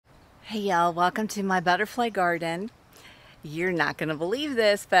Hey y'all, welcome to my butterfly garden. You're not gonna believe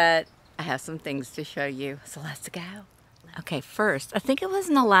this, but I have some things to show you, so let's go. Okay, first, I think it was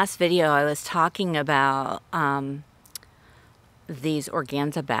in the last video I was talking about these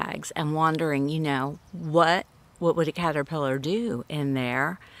organza bags and wondering, you know, what would a caterpillar do in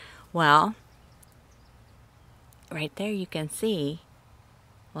there? Well, right there you can see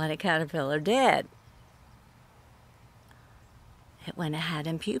what a caterpillar did. It went ahead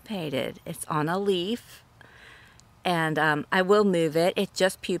and pupated. It's on a leaf, and I will move it. It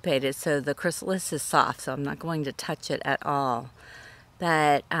just pupated, so the chrysalis is soft, so I'm not going to touch it at all.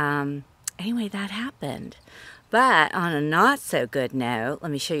 But anyway, that happened. But on a not so good note,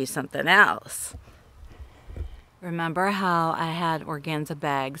 let me show you something else. Remember how I had organza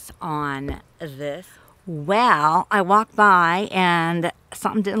bags on this? Well, I walked by and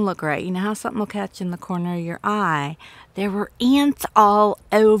something didn't look right. You know how something will catch in the corner of your eye? There were ants all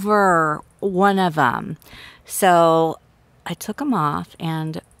over one of them. So I took them off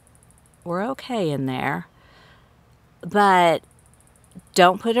and we're okay in there. But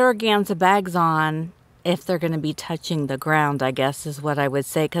don't put organza bags on if they're going to be touching the ground, I guess is what I would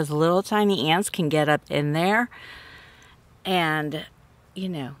say, because little tiny ants can get up in there. And, you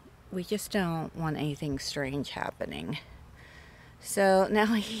know, we just don't want anything strange happening. So now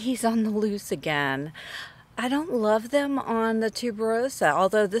he's on the loose again. I don't love them on the tuberosa,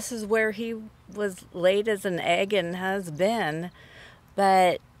 although this is where he was laid as an egg and has been.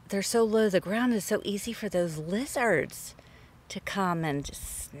 But they're so low, the ground is so easy for those lizards to come and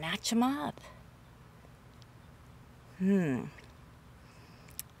just snatch them up.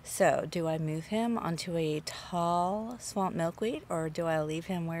 So, do I move him onto a tall swamp milkweed, or do I leave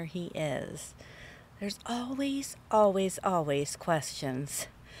him where he is? There's always, always, always questions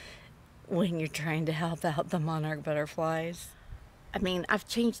when you're trying to help out the monarch butterflies. I mean, I've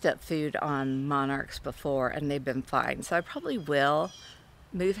changed up food on monarchs before, and they've been fine. So I probably will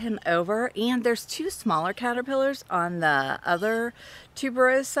move him over. And there's two smaller caterpillars on the other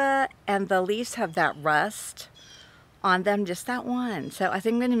tuberosa, and the leaves have that rust on them, just that one. So I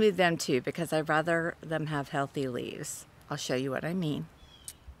think I'm going to move them too, because I'd rather them have healthy leaves. I'll show you what I mean.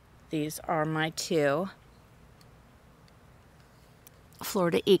 These are my two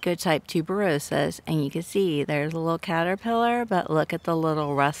Florida Eco-type tuberosas, and you can see there's a little caterpillar, but look at the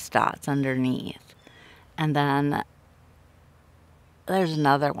little rust dots underneath. And then there's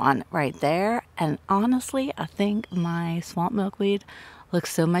another one right there, and honestly, I think my swamp milkweed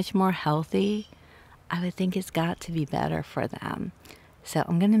looks so much more healthy. I would think it's got to be better for them. So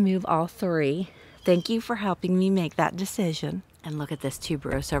I'm going to move all three. Thank you for helping me make that decision. And look at this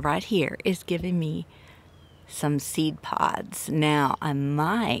tuberosa right here is giving me some seed pods. Now I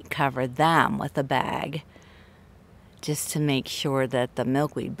might cover them with a bag just to make sure that the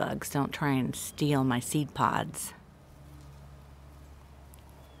milkweed bugs don't try and steal my seed pods.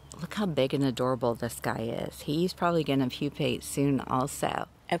 Look how big and adorable this guy is. He's probably going to pupate soon also.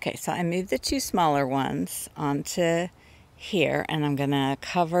 Okay, so I moved the two smaller ones onto here, and I'm going to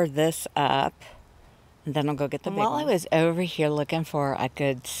cover this up, and then I'll go get the big one. While I was over here looking for a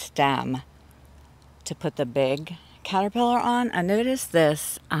good stem to put the big caterpillar on, I noticed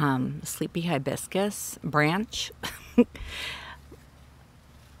this sleepy hibiscus branch. Look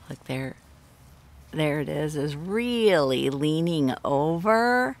there. There it is really leaning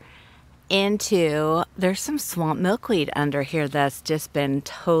over into, there's some swamp milkweed under here that's just been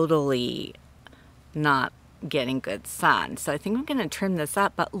totally not getting good sun. So I think I'm going to trim this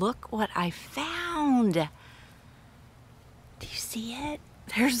up, but look what I found. Do you see it?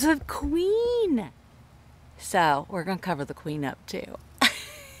 There's a queen. So we're going to cover the queen up too.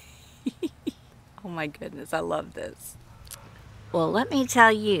 Oh my goodness, I love this. Well, let me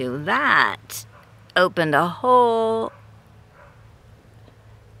tell you, that opened a whole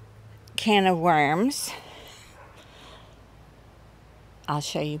can of worms. I'll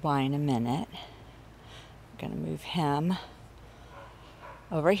show you why in a minute. I'm going to move him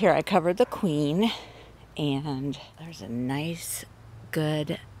over here. I covered the queen, and there's a nice,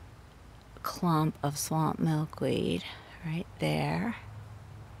 good clump of swamp milkweed right there.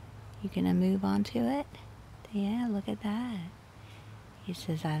 You gonna move onto it? Yeah, look at that. He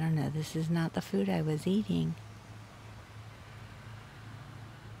says, I don't know, this is not the food I was eating.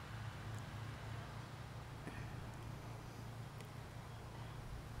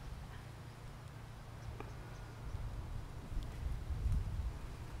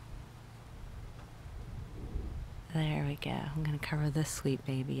 There we go. I'm going to cover this sweet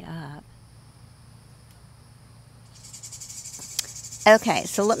baby up. Okay,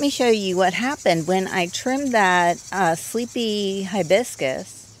 so let me show you what happened when I trimmed that sleepy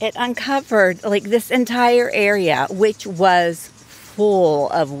hibiscus. it uncovered like this entire area, which was full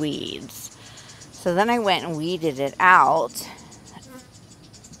of weeds. So then I went and weeded it out.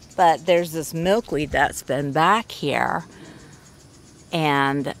 But there's this milkweed that's been back here,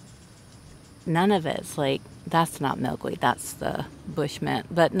 and none of it's like, that's not milkweed, that's the bush mint,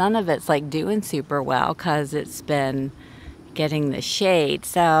 but none of it's like doing super well because it's been getting the shade.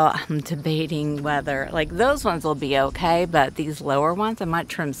 So I'm debating whether, like, those ones will be okay, but these lower ones, I might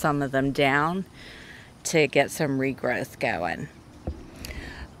trim some of them down to get some regrowth going.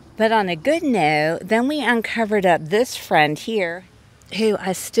 But on a good note, then we uncovered up this friend here, who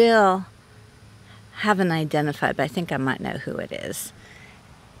I still haven't identified, but I think I might know who it is.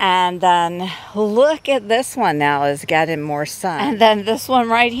 And then look at this one now, is getting more sun. And then this one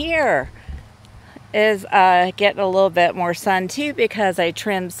right here is getting a little bit more sun too, because I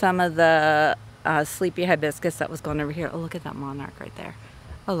trimmed some of the sleepy hibiscus that was going over here. Oh, look at that monarch right there.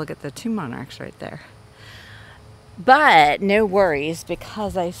 Oh, look at the two monarchs right there. But no worries,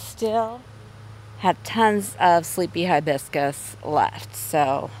 because I still have tons of sleepy hibiscus left,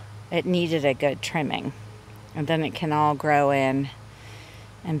 so it needed a good trimming, and then it can all grow in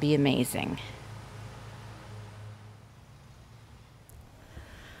and be amazing.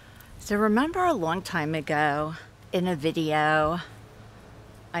 So remember a long time ago in a video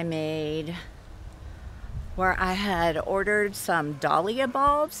I made where I had ordered some dahlia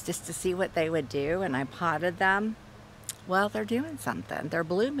bulbs just to see what they would do, and I potted them? Well, they're doing something. They're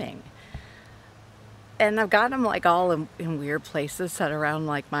blooming. And I've got them like all in weird places set around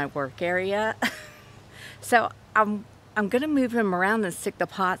like my work area. So I'm gonna move them around and stick the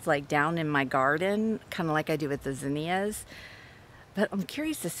pots like down in my garden, kind of like I do with the zinnias. But I'm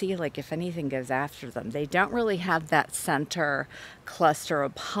curious to see like if anything goes after them. They don't really have that center cluster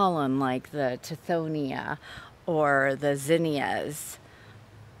of pollen like the tithonia or the zinnias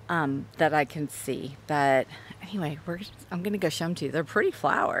that I can see. But anyway, I'm gonna go show them to you. They're pretty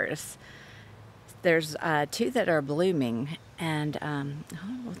flowers. There's two that are blooming, and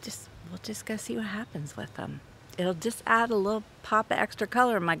we'll just go see what happens with them. It'll just add a little pop of extra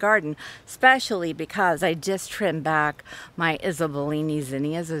color in my garden, especially because I just trimmed back my Isabellini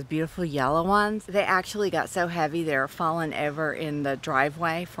zinnias, those beautiful yellow ones. They actually got so heavy they're falling over in the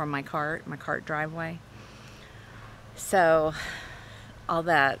driveway for my cart driveway. So all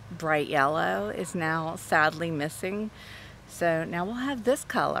that bright yellow is now sadly missing. So now we'll have this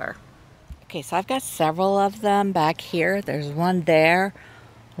color. Okay, so I've got several of them back here. There's one there,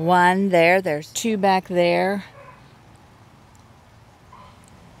 there's two back there.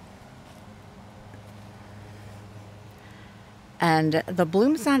 And the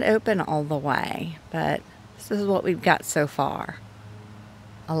bloom's not open all the way, but this is what we've got so far.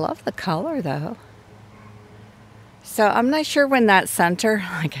 I love the color though. So I'm not sure when that center,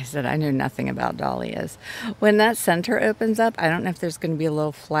 like I said, I know nothing about dahlias. When that center opens up, I don't know if there's going to be a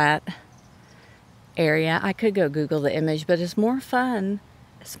little flat area. I could go Google the image, but it's more fun.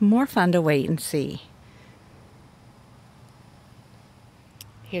 It's more fun to wait and see.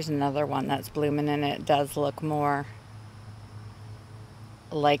 Here's another one that's blooming, and it does look more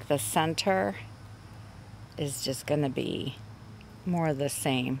like the center is just going to be more of the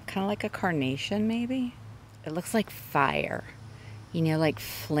same. Kind of like a carnation, maybe. It looks like fire. You know, like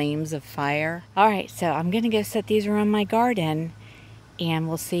flames of fire. All right, so I'm going to go set these around my garden, and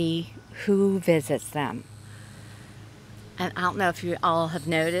we'll see who visits them. And I don't know if you all have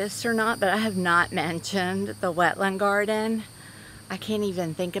noticed or not, but I have not mentioned the wetland garden. I can't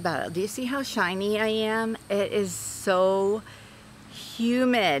even think about it. Do you see how shiny I am? It is so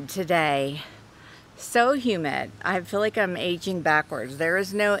humid today. So humid. I feel like I'm aging backwards. There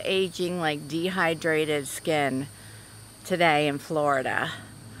is no aging like dehydrated skin today in Florida.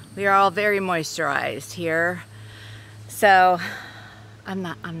 We are all very moisturized here. So I'm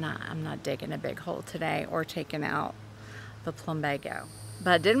not digging a big hole today or taking out the plumbago.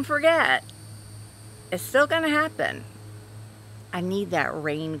 But didn't forget, it's still gonna happen. I need that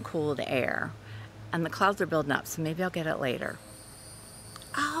rain-cooled air. And the clouds are building up, so maybe I'll get it later.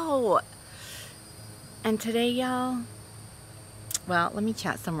 Oh, and today, y'all, well, let me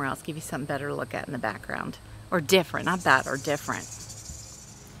chat somewhere else, give you something better to look at in the background. Or different, not that, or different.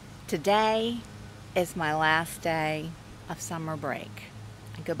 Today is my last day of summer break.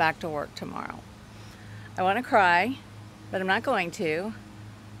 I go back to work tomorrow. I want to cry, but I'm not going to.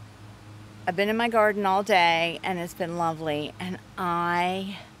 I've been in my garden all day, and it's been lovely, and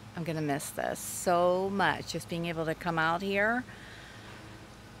I'm going to miss this so much, just being able to come out here.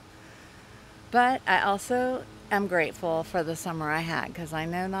 But I also am grateful for the summer I had, because I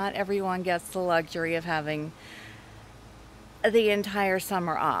know not everyone gets the luxury of having the entire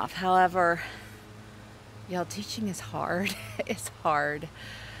summer off. However, y'all, teaching is hard. It's hard.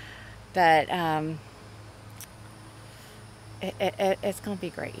 But it's going to be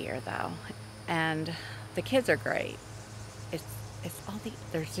a great year, though. And the kids are great. It's all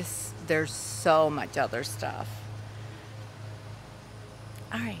there's so much other stuff.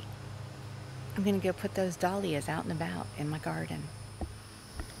 All right. I'm going to go put those dahlias out and about in my garden.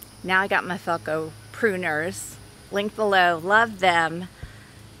 Now I got my Felco pruners. Link below. Love them.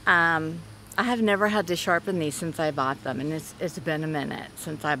 I have never had to sharpen these since I bought them, and it's been a minute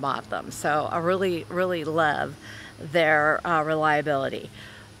since I bought them. So I really, really love their reliability.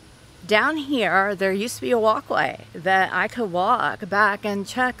 Down here, there used to be a walkway that I could walk back and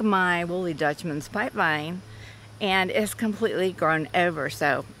check my Woolly Dutchman's pipevine, and it's completely grown over.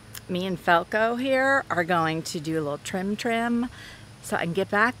 So me and Felco here are going to do a little trim so I can get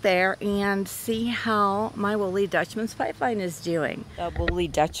back there and see how my Woolly Dutchman's pipevine is doing. The Woolly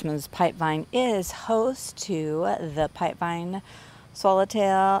Dutchman's pipevine is host to the pipevine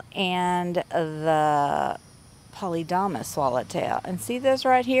swallowtail and the Polydamas swallowtail. And see this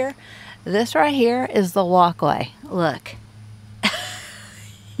right here? This right here is the walkway. Look.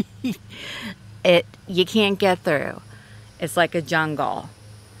 You can't get through. It's like a jungle.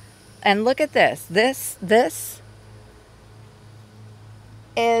 And look at this. This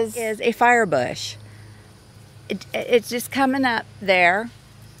is a fire bush. It's just coming up there.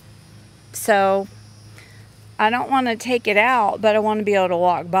 So I don't want to take it out, but I want to be able to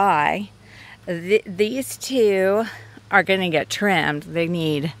walk by. These two are going to get trimmed. They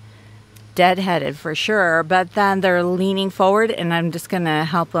need deadheaded for sure, but then they're leaning forward, and I'm just going to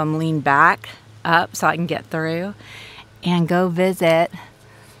help them lean back up so I can get through and go visit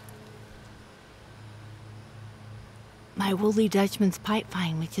my Woolly Dutchman's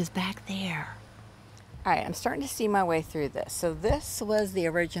pipevine, which is back there. All right, I'm starting to see my way through this. So this was the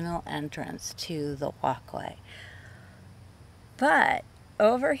original entrance to the walkway. But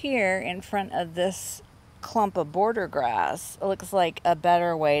over here in front of this clump of border grass, it looks like a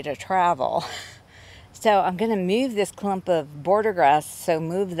better way to travel. So I'm going to move this clump of border grass, so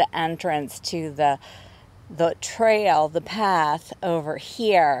move the entrance to the trail, the path over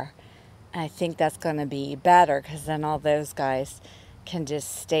here. I think that's going to be better, because then all those guys can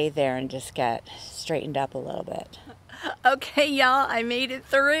just stay there and just get straightened up a little bit. Okay, y'all, I made it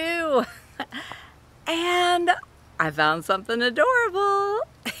through. And I found something adorable.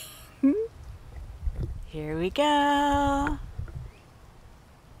 Here we go.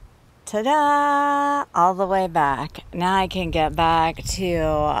 Ta-da! All the way back. Now I can get back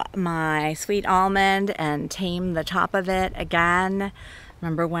to my sweet almond and tame the top of it again.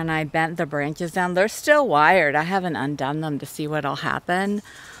 Remember when I bent the branches down? They're still wired. I haven't undone them to see what'll happen.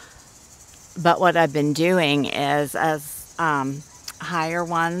 But what I've been doing is, as higher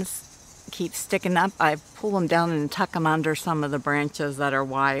ones keep sticking up, I pull them down and tuck them under some of the branches that are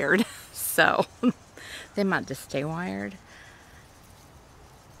wired. So they might just stay wired.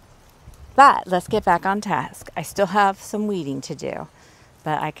 But let's get back on task. I still have some weeding to do,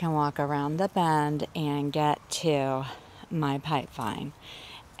 but I can walk around the bend and get to my pipevine.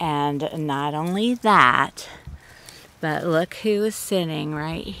 And not only that, but look who is sitting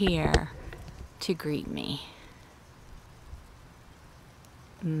right here to greet me.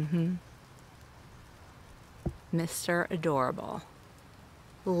 Mr. Adorable.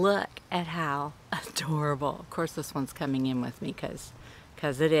 Look at how adorable. Of course this one's coming in with me because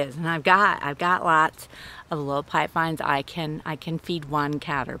it is. And I've got lots of little pipevines. I can feed one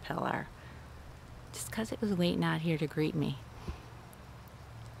caterpillar. Just because it was waiting out here to greet me.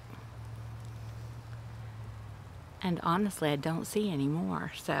 And honestly, I don't see any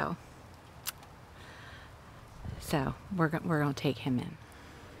more. So we're gonna take him in.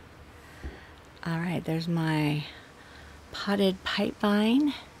 All right, there's my potted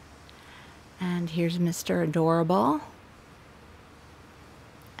pipevine, and here's Mr. Adorable.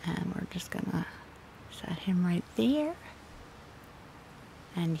 And we're just gonna set him right there.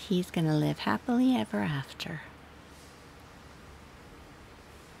 And he's going to live happily ever after.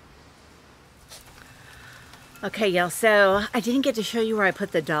 Okay, y'all, so I didn't get to show you where I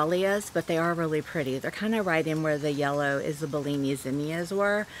put the dahlias, but they are really pretty. They're kind of right in where the yellow Isabellini zinnias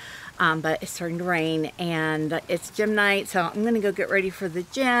were. But it's starting to rain, and it's gym night, so I'm going to go get ready for the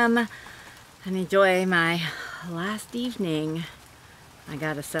gym and enjoy my last evening. I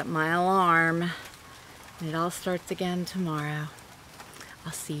got to set my alarm, and it all starts again tomorrow.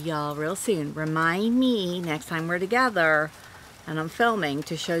 I'll see y'all real soon. Remind me next time we're together and I'm filming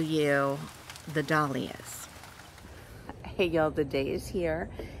to show you the dahlias. Hey y'all, the day is here.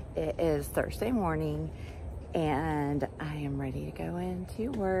 It is Thursday morning and I am ready to go into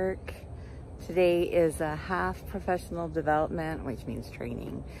work. Today is a half professional development, which means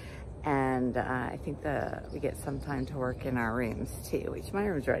training. And I think we get some time to work in our rooms too, which my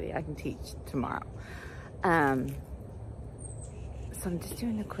room's ready. I can teach tomorrow. So I'm just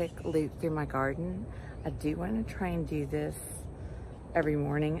doing a quick loop through my garden. I do want to try and do this every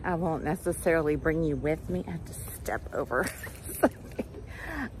morning. I won't necessarily bring you with me. I have to step over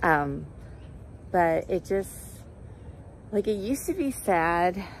something. But it just, like, it used to be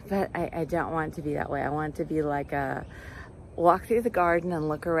sad, but I don't want it to be that way. I want it to be like a walk through the garden and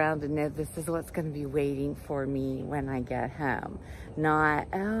look around and know this is what's going to be waiting for me when I get home. Not,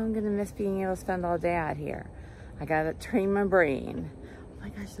 oh, I'm going to miss being able to spend all day out here. I got to train my brain. Oh my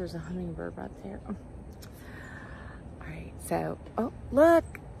gosh, there's a hummingbird right there. All right, so, oh, look.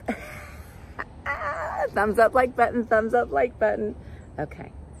 Thumbs up like button, thumbs up like button.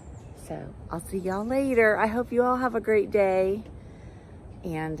 Okay, so I'll see y'all later. I hope you all have a great day.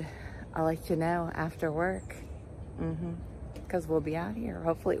 And I'll let you know after work. Because we'll be out here.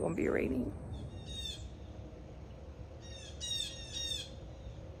 Hopefully it won't be raining.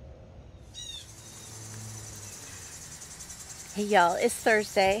 Hey y'all, it's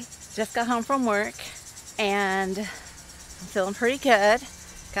Thursday. Just got home from work and I'm feeling pretty good.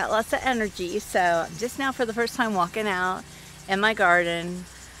 Got lots of energy. So I'm just now for the first time walking out in my garden.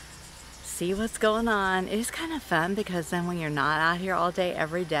 See what's going on. It is kind of fun because then when you're not out here all day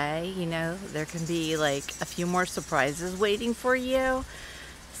every day, you know, there can be like a few more surprises waiting for you.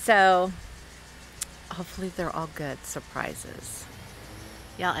 So hopefully they're all good surprises.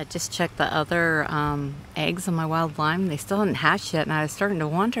 Yeah, I just checked the other eggs on my wild lime. They still hadn't hatched yet, and I was starting to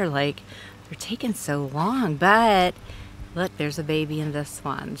wonder, like, they're taking so long. But look, there's a baby in this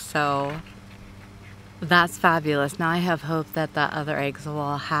one. So that's fabulous. Now I have hope that the other eggs will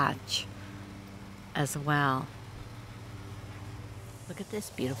all hatch as well. Look at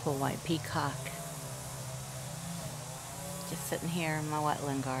this beautiful white peacock. Just sitting here in my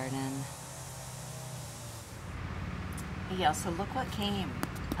wetland garden. Yeah, so look what came.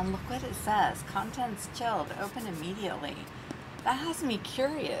 And look what it says. Contents chilled, open immediately. That has me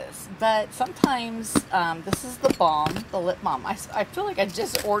curious. But sometimes, this is the balm, the lip balm. I feel like I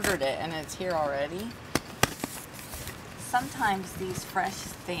just ordered it and it's here already. Sometimes these fresh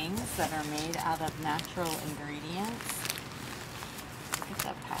things that are made out of natural ingredients, look at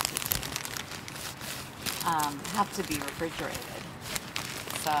that packaging, have to be refrigerated.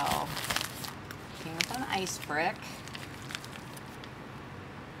 So, came with an ice brick.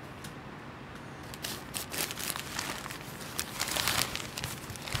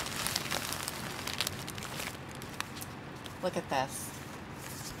 Look at this.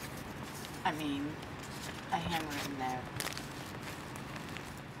 I mean, a handwritten note.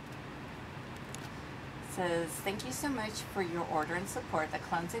 Says, thank you so much for your order and support. The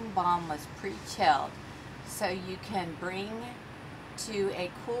cleansing balm was pre-chilled, so you can bring to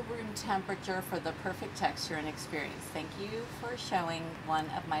a cool room temperature for the perfect texture and experience. Thank you for showing one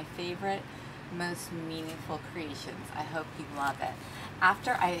of my favorite, most meaningful creations. I hope you love it.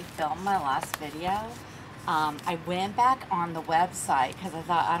 After I filmed my last video, I went back on the website because I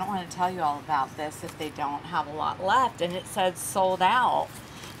thought I don't want to tell you all about this if they don't have a lot left, and it said sold out.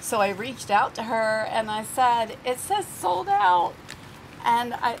 So I reached out to her and I said, it says sold out.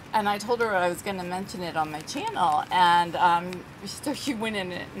 And I told her I was going to mention it on my channel, and so she went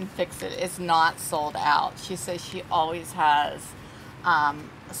in and fixed it. It's not sold out. She says she always has a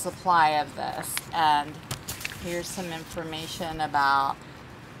supply of this. And here's some information about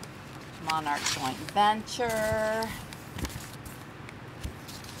Monarch joint venture,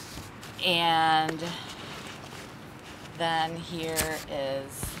 and then here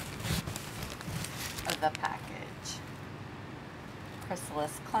is the package: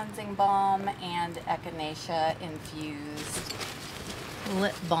 chrysalis cleansing balm and echinacea infused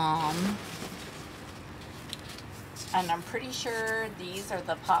lip balm. And I'm pretty sure these are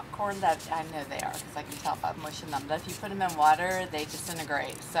the popcorn that, I know they are because I can tell by mushing them, but if you put them in water, they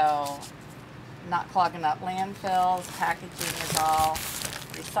disintegrate. So, not clogging up landfills, packaging is all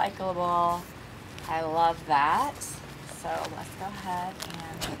recyclable. I love that. So, let's go ahead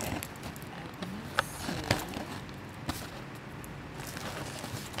and open it.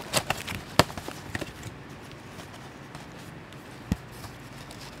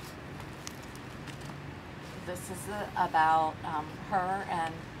 This is about her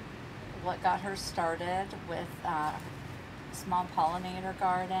and what got her started with a small pollinator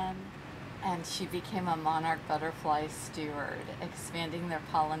garden, and she became a monarch butterfly steward, expanding their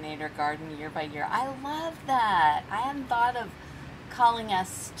pollinator garden year by year. I love that. I hadn't thought of calling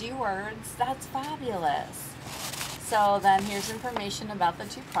us stewards. That's fabulous. So then here's information about the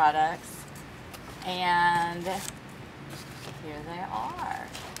two products, and here they are.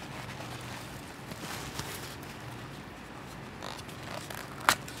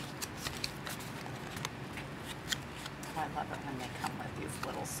 Oh, I love it when they come with these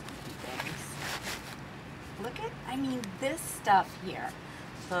little squeaky things. Look at, I mean, this stuff here,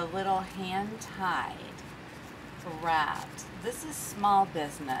 the little hand-tied, wrapped. This is small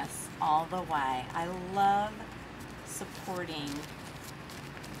business all the way. I love supporting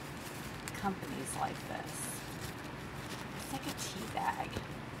companies like this. It's like a tea bag.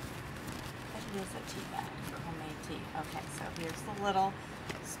 It is a tea bag, homemade tea. Okay, so here's the little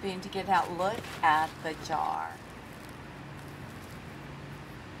spoon to get out. Look at the jar.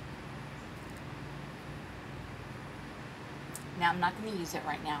 Now, I'm not going to use it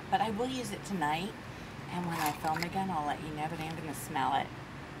right now, but I will use it tonight. And when I film again, I'll let you know, but I'm going to smell it.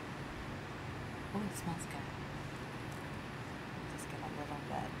 Oh, it smells good. Just get a little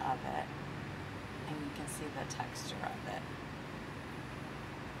bit of it, and you can see the texture of it.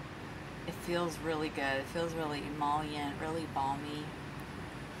 It feels really good. It feels really emollient, really balmy.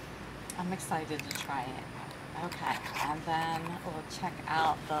 I'm excited to try it. Okay, and then we'll check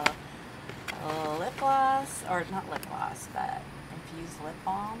out the lip gloss, or not lip gloss, but infused lip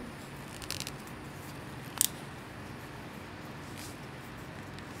balm.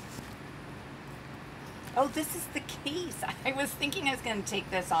 Oh, this is the case. I was thinking I was going to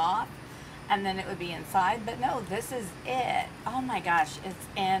take this off and then it would be inside, but no, this is it. Oh my gosh, it's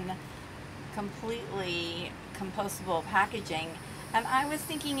in completely compostable packaging. And I was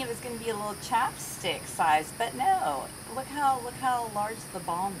thinking it was going to be a little chapstick size, but no. Look how large the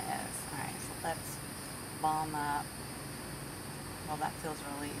balm is. All right, so let's balm up. Well, that feels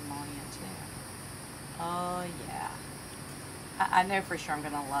really emollient too. Oh yeah. I know for sure I'm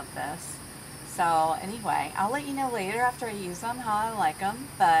going to love this. So anyway, I'll let you know later after I use them how I like them,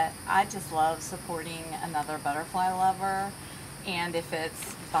 but I just love supporting another butterfly lover. And if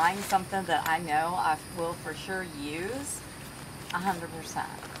it's buying something that I know I will for sure use, 100%.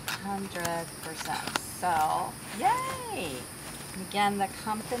 100%. So, yay! Again, the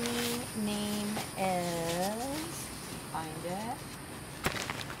company name is, find it,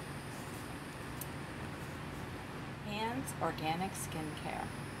 Hands Organic Skincare.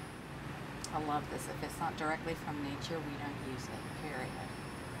 I love this. If it's not directly from nature, we don't use it, period.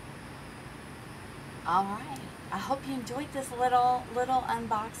 All right. I hope you enjoyed this little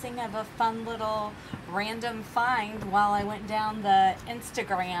unboxing of a fun little random find while I went down the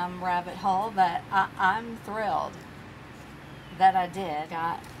Instagram rabbit hole, but I'm thrilled that I did.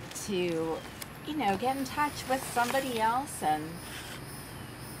 Got to, you know, get in touch with somebody else, and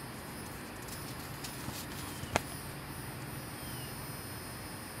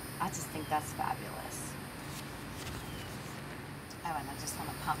I just think that's fabulous. Oh, and I just want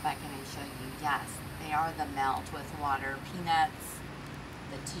to pop back in and show you, yes, they are the melt with water peanuts,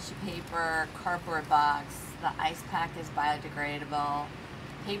 the tissue paper, cardboard box, the ice pack is biodegradable,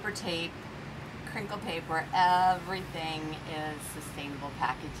 paper tape, crinkle paper, everything is sustainable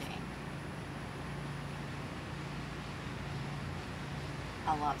packaging.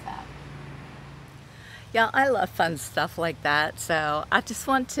 I love that. Yeah, I love fun stuff like that, so I just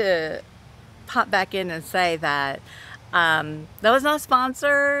want to pop back in and say that that was not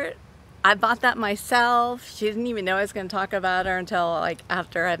sponsored. I bought that myself. She didn't even know I was going to talk about her until like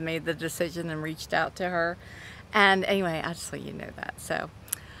after I'd made the decision and reached out to her. And anyway, I just let you know that. So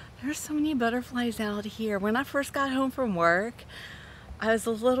there's so many butterflies out here. When I first got home from work, I was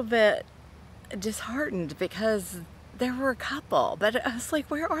a little bit disheartened because there were a couple, but I was like,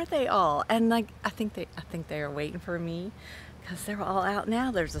 where are they all? And like, I think they are waiting for me, because they're all out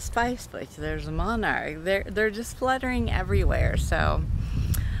now. There's a spice bush, there's a monarch. They're just fluttering everywhere. So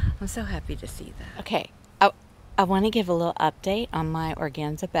I'm so happy to see that. Okay, I want to give a little update on my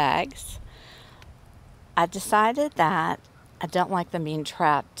organza bags. I decided that I don't like them being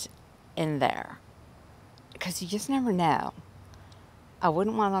trapped in there, because you just never know. I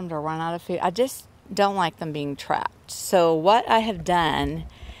wouldn't want them to run out of food. I just don't like them being trapped. So what I have done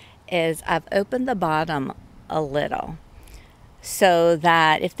is I've opened the bottom a little so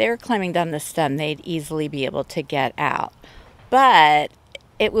that if they were climbing down the stem, they'd easily be able to get out. But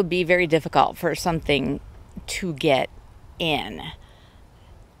it would be very difficult for something to get in.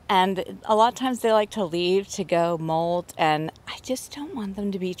 And a lot of times they like to leave to go molt, and I just don't want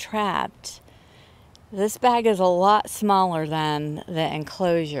them to be trapped. This bag is a lot smaller than the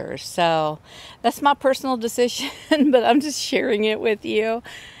enclosures, so that's my personal decision, but I'm just sharing it with you.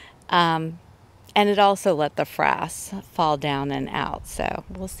 And it also let the frass fall down and out, so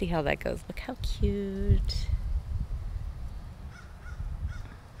we'll see how that goes. Look how cute.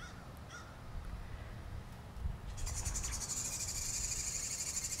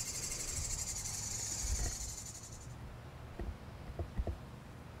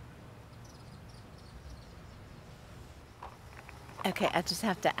 Okay, I just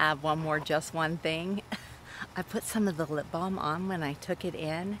have to add one more, just one thing. I put some of the lip balm on when I took it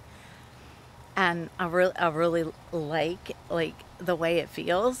in, and I really like the way it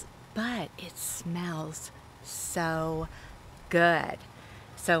feels, but it smells so good.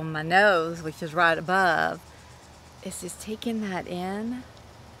 So my nose, which is right above, is just taking that in.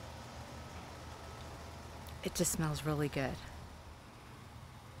 It just smells really good.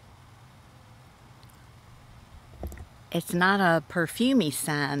 It's not a perfumey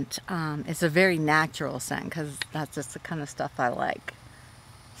scent. It's a very natural scent because that's just the kind of stuff I like.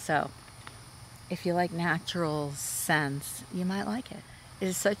 So if you like natural scents, you might like it. It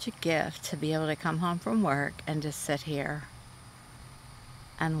is such a gift to be able to come home from work and just sit here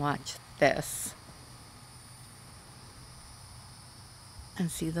and watch this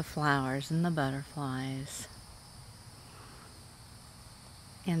and see the flowers and the butterflies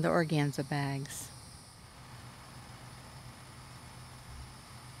and the organza bags.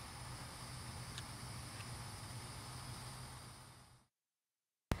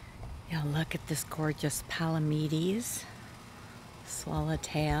 Yeah, look at this gorgeous Palamedes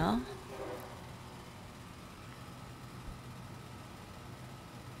swallowtail.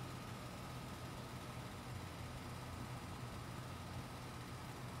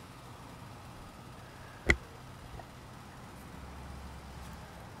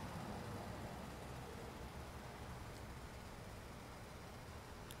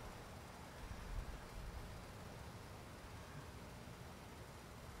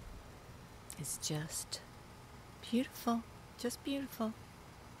 It's just beautiful, just beautiful.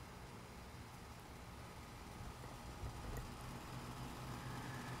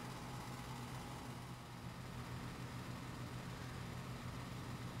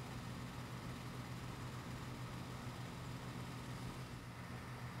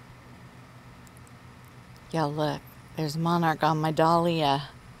 Yeah, look, there's monarch on my dahlia.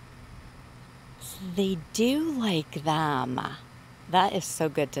 So they do like them. That is so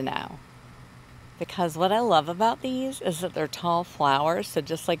good to know. Because what I love about these is that they're tall flowers, so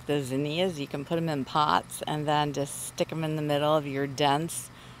just like the zinnias, you can put them in pots and then just stick them in the middle of your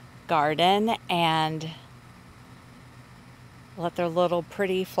dense garden and let their little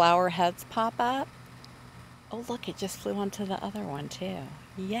pretty flower heads pop up. Oh look, it just flew onto the other one too.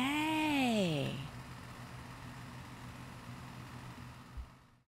 Yay!